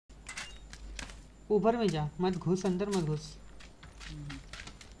ऊपर में जा, मत घुस, अंदर मत घुस।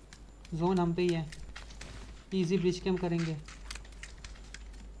 जोन हम पे ही है, इजी ब्रिज कैम करेंगे।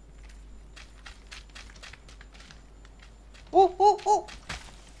 ओ ओ ओ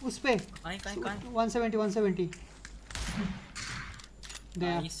उस पे 170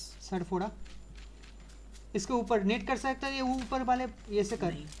 गया, सर फोड़ा। इसके ऊपर नेट कर सकता है, ये ऊपर वाले ये से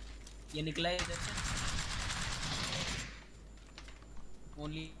कर। ये निकला है इधर से,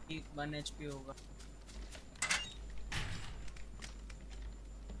 ओनली 1 HP होगा।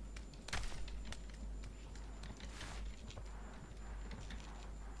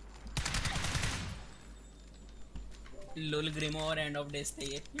 लोल ग्रिमो और एंड ऑफ डेज थे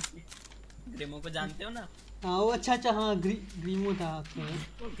ये। ग्रिमो को जानते हो ना? हाँ वो अच्छा हाँ ग्रीमो था।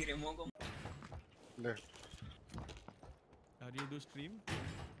 ग्रिमो को ले। Are you do stream?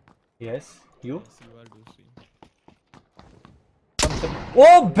 Yes, you? Yes, you are do stream. O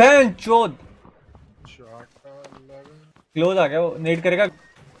बेंचोद close आ गया वो, नेट करेगा।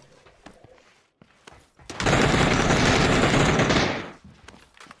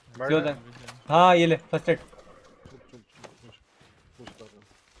 क्लोज है। हाँ ये ले फर्स्ट एड।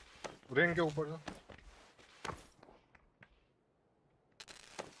 रिंग के ऊपर जा।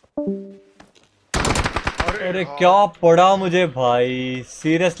 अरे क्या पड़ा मुझे भाई,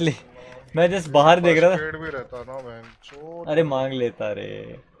 सीरियसली मैं जस्ट बाहर देख रहा था। भी रहता ना मैं, अरे मांग लेता रे।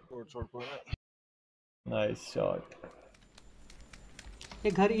 छोड़ नाइस शॉट।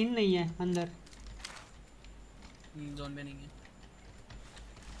 ये घर इन नहीं है, अंदर जोन में नहीं है।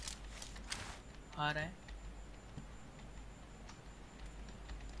 आ रहा है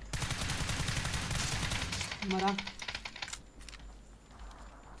मरा।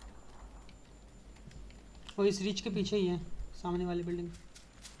 और इस रिच के पीछे ही है, सामने वाली बिल्डिंग।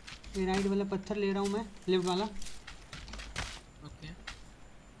 ये राइट वाला पत्थर ले रहा हूँ मैं, लेफ्ट वाला। ओके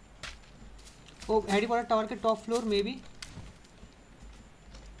ओ हैरी पॉटर टावर के टॉप फ्लोर में भी।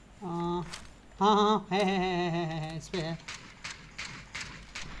 हाँ है इस पे है।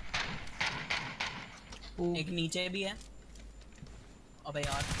 एक नीचे भी है। अबे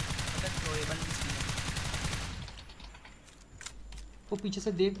यार अगर थ्रोएबल नहीं है। वो पीछे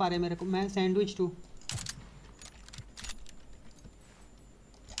से देख पा रहे मेरे को। मैं सैंडविच टू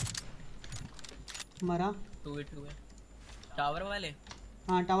मरा। 2v2 है। टावर वाले?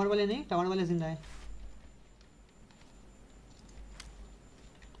 हाँ टावर वाले नहीं, टावर वाले जिंदा है।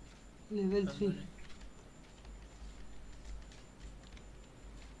 लेवल 3।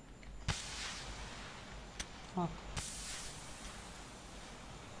 हाँ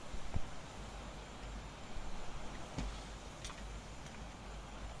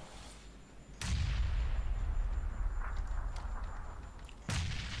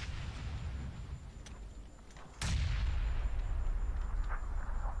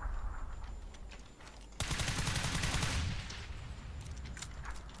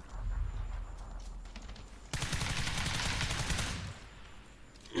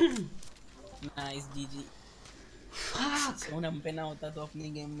नाइस जीजी। सोन हम पे ना होता तो अपनी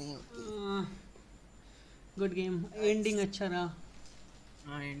गेम नहीं होती। गुड गेम, एंडिंग अच्छा रहा।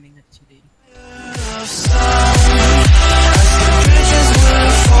 हाँ एंडिंग अच्छी रही।